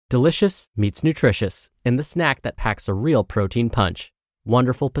Delicious meets nutritious in the snack that packs a real protein punch.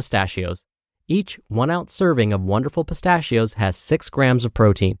 Wonderful Pistachios. Each 1-ounce serving of Wonderful Pistachios has 6 grams of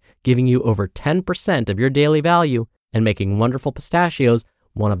protein, giving you over 10% of your daily value and making Wonderful Pistachios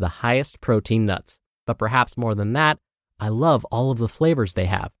one of the highest protein nuts. But perhaps more than that, I love all of the flavors they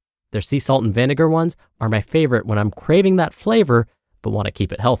have. Their sea salt and vinegar ones are my favorite when I'm craving that flavor but want to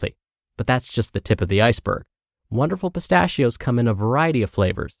keep it healthy. But that's just the tip of the iceberg. Wonderful Pistachios come in a variety of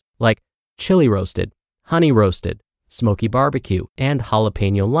flavors, like chili roasted, honey roasted, smoky barbecue, and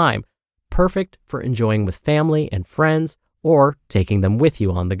jalapeno lime, perfect for enjoying with family and friends or taking them with you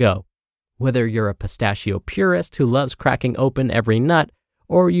on the go. Whether you're a pistachio purist who loves cracking open every nut,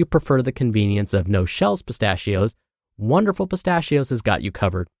 or you prefer the convenience of no-shells pistachios, Wonderful Pistachios has got you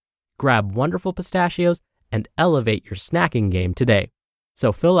covered. Grab Wonderful Pistachios and elevate your snacking game today.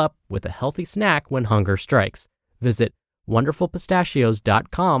 So fill up with a healthy snack when hunger strikes. Visit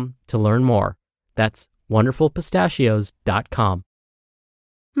wonderfulpistachios.com to learn more. That's wonderfulpistachios.com.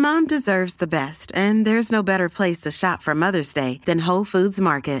 Mom deserves the best, and there's no better place to shop for Mother's Day than Whole Foods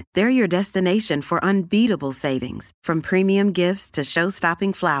Market. They're your destination for unbeatable savings, from premium gifts to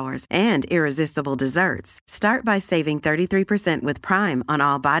show-stopping flowers and irresistible desserts. Start by saving 33% with Prime on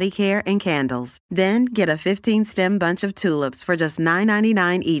all body care and candles. Then get a 15-stem bunch of tulips for just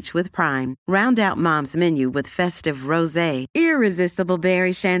 $9.99 each with Prime. Round out Mom's menu with festive rosé, irresistible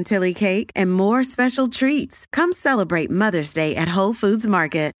berry chantilly cake, and more special treats. Come celebrate Mother's Day at Whole Foods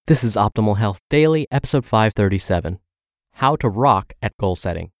Market. This is Optimal Health Daily, episode 537, How to Rock at Goal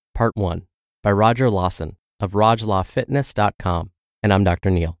Setting, Part 1, by Lawson of RogLawFitness.com, and I'm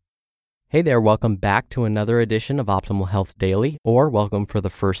Dr. Neil. Hey there, welcome back to another edition of Optimal Health Daily, or welcome for the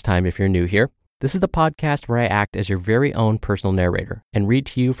first time if you're new here. This is the podcast where I act as your very own personal narrator and read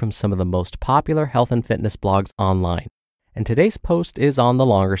to you from some of the most popular health and fitness blogs online. And today's post is on the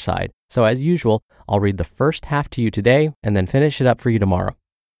longer side, so as usual, I'll read the first half to you today and then finish it up for you tomorrow.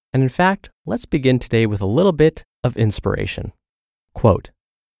 And in fact, let's begin today with a little bit of inspiration. Quote,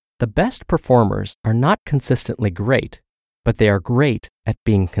 "The best performers are not consistently great, but they are great at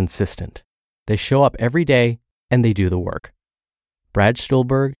being consistent. They show up every day and they do the work." Brad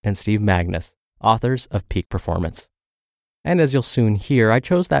Stulberg and Steve Magnus, authors of Peak Performance. And as you'll soon hear, I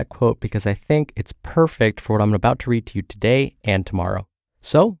chose that quote because I think it's perfect for what I'm about to read to you today and tomorrow.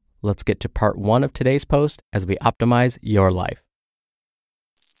 So let's get to part 1 of today's post as we optimize your life.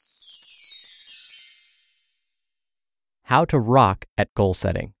 How to Rock at Goal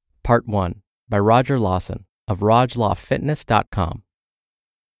Setting, Part 1, by Lawson of RogLawFitness.com.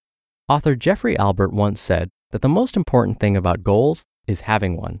 Author Jeffrey Albert once said that the most important thing about goals is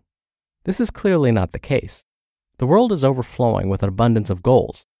having one. This is clearly not the case. The world is overflowing with an abundance of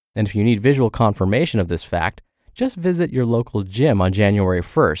goals, and if you need visual confirmation of this fact, just visit your local gym on January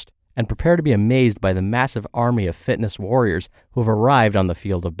 1st and prepare to be amazed by the massive army of fitness warriors who have arrived on the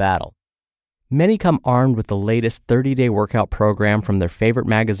field of battle. Many come armed with the latest 30-day workout program from their favorite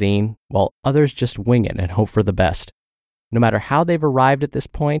magazine, while others just wing it and hope for the best. No matter how they've arrived at this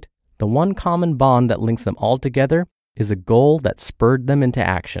point, the one common bond that links them all together is a goal that spurred them into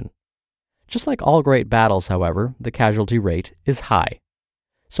action. Just like all great battles, however, the casualty rate is high.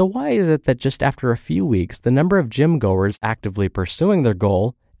 So why is it that just after a few weeks, the number of gym goers actively pursuing their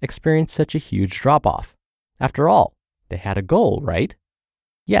goal experienced such a huge drop-off? After all, they had a goal, right?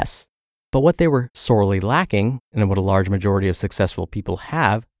 Yes. But what they were sorely lacking, and what a large majority of successful people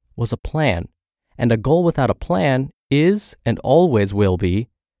have, was a plan. And a goal without a plan is, and always will be,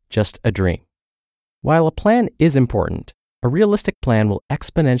 just a dream. While a plan is important, a realistic plan will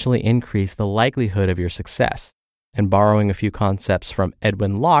exponentially increase the likelihood of your success. And borrowing a few concepts from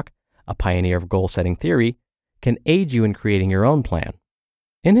Edwin Locke, a pioneer of goal-setting theory, can aid you in creating your own plan.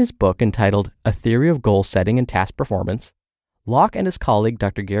 In his book entitled A Theory of Goal Setting and Task Performance, Locke and his colleague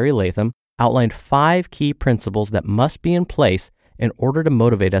Dr. Gary Latham outlined 5 key principles that must be in place in order to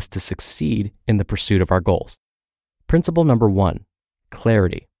motivate us to succeed in the pursuit of our goals. Principle number 1,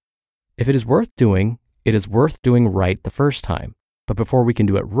 clarity. If it is worth doing, it is worth doing right the first time. But before we can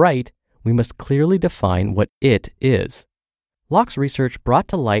do it right, we must clearly define what it is. Locke's research brought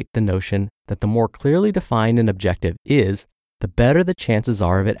to light the notion that the more clearly defined an objective is, the better the chances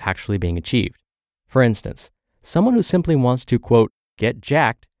are of it actually being achieved. For instance, someone who simply wants to, quote, get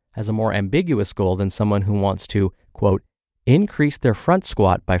jacked has a more ambiguous goal than someone who wants to, quote, increase their front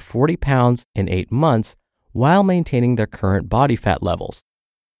squat by 40 pounds in 8 months while maintaining their current body fat levels.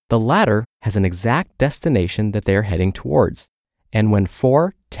 The latter has an exact destination that they are heading towards. And when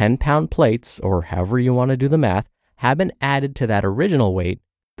 4 10-pound plates, or however you want to do the math, have been added to that original weight,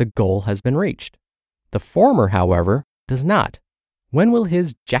 the goal has been reached. The former, however, does not. When will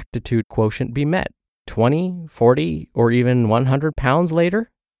his jactitude quotient be met? 20, 40, or even 100 pounds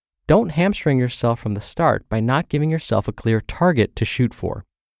later? Don't hamstring yourself from the start by not giving yourself a clear target to shoot for.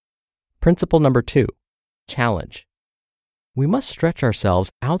 Principle number 2, challenge. We must stretch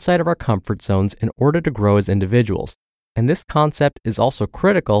ourselves outside of our comfort zones in order to grow as individuals, and this concept is also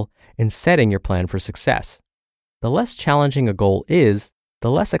critical in setting your plan for success. The less challenging a goal is,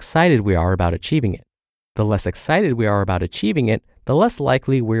 the less excited we are about achieving it. The less excited we are about achieving it, the less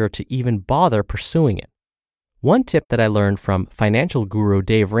likely we are to even bother pursuing it. One tip that I learned from financial guru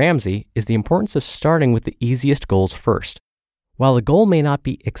Dave Ramsey is the importance of starting with the easiest goals first. While the goal may not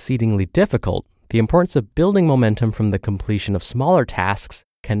be exceedingly difficult, the importance of building momentum from the completion of smaller tasks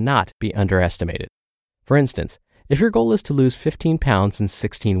cannot be underestimated. For instance, if your goal is to lose 15 pounds in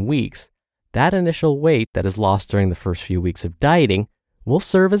 16 weeks, that initial weight that is lost during the first few weeks of dieting will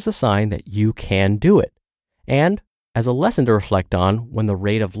serve as a sign that you can do it, and as a lesson to reflect on when the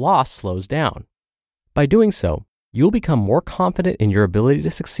rate of loss slows down. By doing so, you'll become more confident in your ability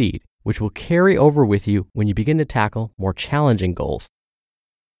to succeed, which will carry over with you when you begin to tackle more challenging goals.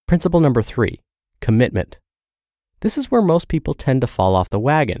 Principle number 3, commitment. This is where most people tend to fall off the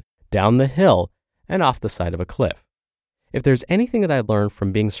wagon, down the hill, and off the side of a cliff. If there's anything that I learned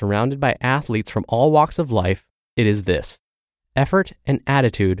from being surrounded by athletes from all walks of life, it is this: effort and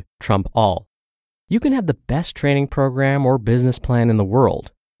attitude trump all. You can have the best training program or business plan in the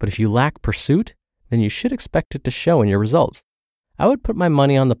world, but if you lack pursuit, then you should expect it to show in your results. I would put my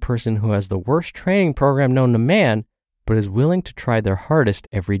money on the person who has the worst training program known to man, but is willing to try their hardest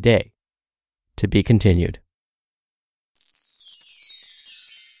every day. To be continued.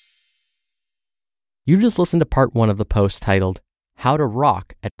 You just listened to part 1 of the post titled, How to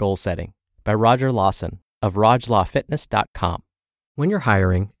Rock at Goal Setting by Roger Lawson of RogLawFitness.com. When you're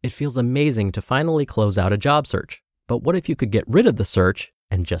hiring, it feels amazing to finally close out a job search. But what if you could get rid of the search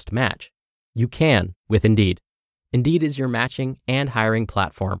and just match? You can with Indeed. Indeed is your matching and hiring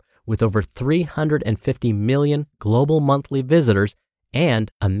platform with over 350 million global monthly visitors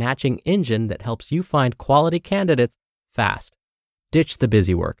and a matching engine that helps you find quality candidates fast. Ditch the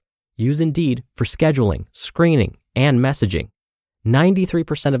busy work. Use Indeed for scheduling, screening, and messaging.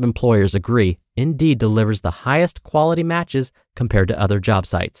 93% of employers agree Indeed delivers the highest quality matches compared to other job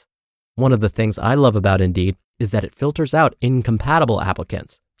sites. One of the things I love about Indeed is that it filters out incompatible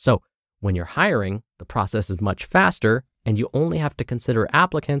applicants. So when you're hiring, the process is much faster and you only have to consider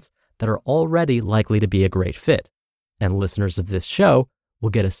applicants that are already likely to be a great fit. And listeners of this show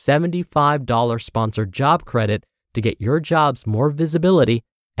will get a $75 sponsored job credit to get your jobs more visibility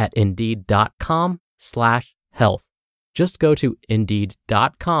at Indeed.com/health. Just go to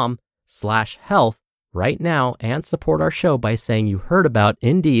Indeed.com/health right now and support our show by saying you heard about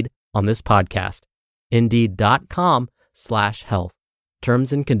Indeed on this podcast. Indeed.com/health.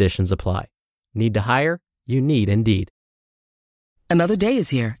 Terms and conditions apply. Need to hire? You need Indeed. Another day is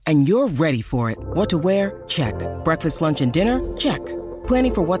here, and you're ready for it. What to wear? Check. Breakfast, lunch, and dinner? Check.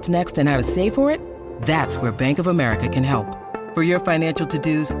 Planning for what's next and how to save for it? That's where Bank of America can help. For your financial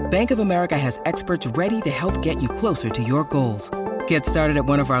to-dos, Bank of America has experts ready to help get you closer to your goals. Get started at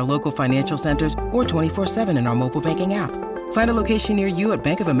one of our local financial centers or 24/7 in our mobile banking app. Find a location near you at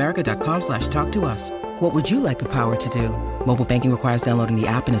bankofamerica.com/talktous. What would you like the power to do? Mobile banking requires downloading the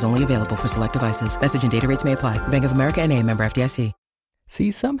app and is only available for select devices. Message and data rates may apply. Bank of America N.A., member FDIC. See,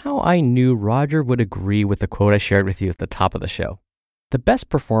 somehow I knew Roger would agree with the quote I shared with you at the top of the show. The best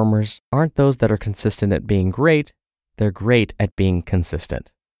performers aren't those that are consistent at being great, they're great at being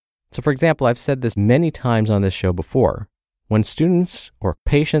consistent. So for example, I've said this many times on this show before. When students or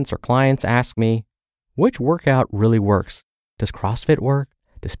patients or clients ask me, which workout really works? Does CrossFit work?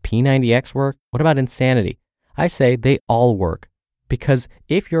 Does P90X work? What about Insanity? I say they all work, because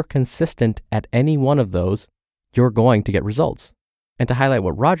if you're consistent at any one of those, you're going to get results. And to highlight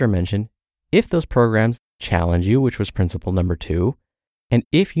what Roger mentioned, if those programs challenge you, which was principle number 2, and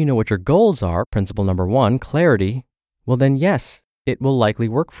if you know what your goals are, principle number 1, clarity, well then yes, it will likely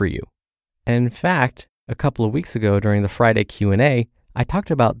work for you. And in fact, a couple of weeks ago during the Friday Q&A, I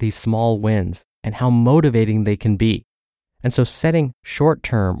talked about these small wins and how motivating they can be. And so setting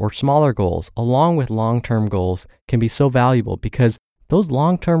short-term or smaller goals along with long-term goals can be so valuable because those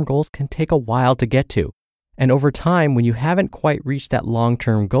long-term goals can take a while to get to. And over time, when you haven't quite reached that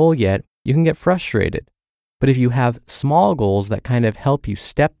long-term goal yet, you can get frustrated. But if you have small goals that kind of help you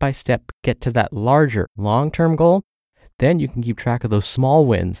step by step get to that larger long-term goal, then you can keep track of those small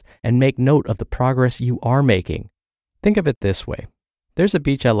wins and make note of the progress you are making. Think of it this way. There's a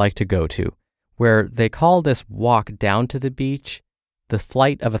beach I like to go to where they call this walk down to the beach the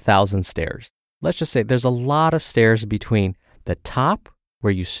flight of 1,000 stairs. Let's just say there's a lot of stairs between the top,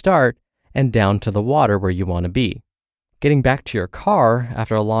 where you start, and down to the water where you want to be. Getting back to your car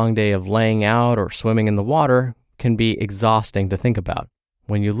after a long day of laying out or swimming in the water can be exhausting to think about.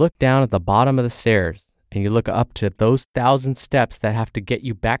 When you look down at the bottom of the stairs and you look up to those 1,000 steps that have to get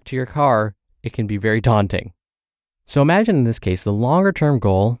you back to your car, it can be very daunting. So imagine in this case, the longer term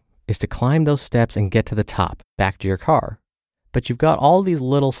goal is to climb those steps and get to the top, back to your car. But you've got all these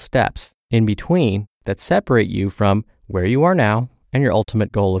little steps in between that separate you from where you are now and your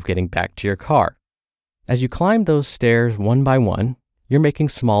ultimate goal of getting back to your car. As you climb those stairs one by one, you're making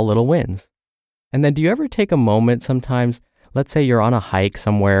small little wins. And then do you ever take a moment sometimes, let's say you're on a hike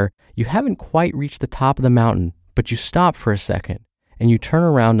somewhere, you haven't quite reached the top of the mountain, but you stop for a second and you turn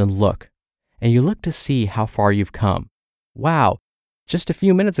around and look to see how far you've come. Wow, just a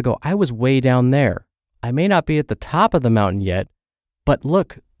few minutes ago, I was way down there. I may not be at the top of the mountain yet, but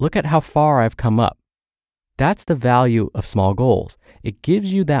look at how far I've come up. That's the value of small goals. It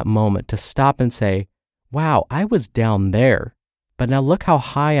gives you that moment to stop and say, wow, I was down there, but now look how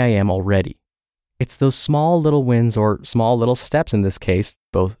high I am already. It's those small little wins, or small little steps in this case,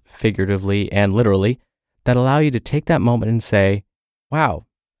 both figuratively and literally, that allow you to take that moment and say, wow,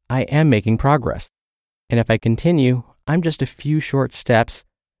 I am making progress. And if I continue, I'm just a few short steps,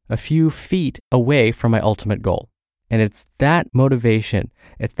 a few feet away from my ultimate goal. And it's that motivation,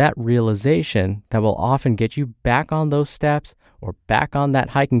 it's that realization that will often get you back on those steps or back on that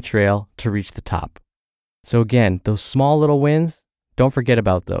hiking trail to reach the top. So again, those small little wins, don't forget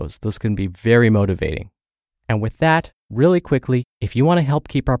about those. Those can be very motivating. And with that, really quickly, if you want to help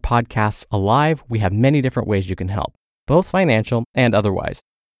keep our podcasts alive, we have many different ways you can help, both financial and otherwise.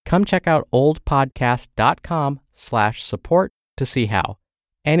 Come check out oldpodcast.com/support to see how.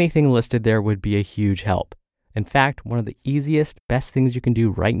 Anything listed there would be a huge help. In fact, one of the easiest, best things you can do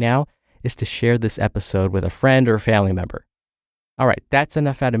right now is to share this episode with a friend or a family member. All right, that's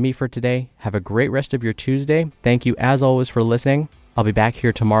enough out of me for today. Have a great rest of your Tuesday. Thank you as always for listening. I'll be back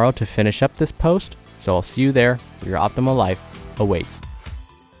here tomorrow to finish up this post, so I'll see you there. Your optimal life awaits.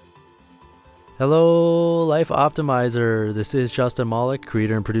 Hello, Life Optimizer. This is Justin Malik,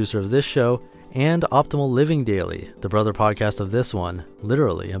 creator and producer of this show and Optimal Living Daily, the brother podcast of this one.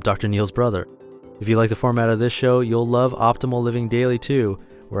 Literally, I'm Dr. Neil's brother. If you like the format of this show, you'll love Optimal Living Daily too,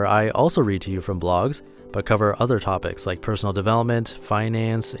 where I also read to you from blogs, but cover other topics like personal development,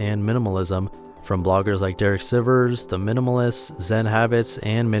 finance, and minimalism from bloggers like Derek Sivers, The Minimalists, Zen Habits,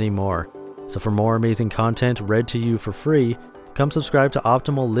 and many more. So for more amazing content read to you for free, come subscribe to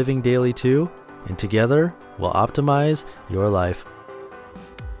Optimal Living Daily too, and together we'll optimize your life.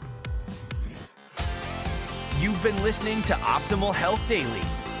 You've been listening to Optimal Health Daily.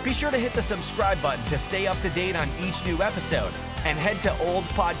 Be sure to hit the subscribe button to stay up to date on each new episode, and head to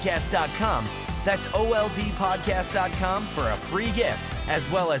oldpodcast.com. That's oldpodcast.com for a free gift, as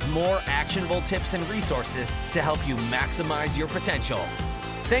well as more actionable tips and resources to help you maximize your potential.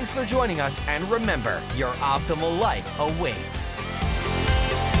 Thanks for joining us, and remember, your optimal life awaits.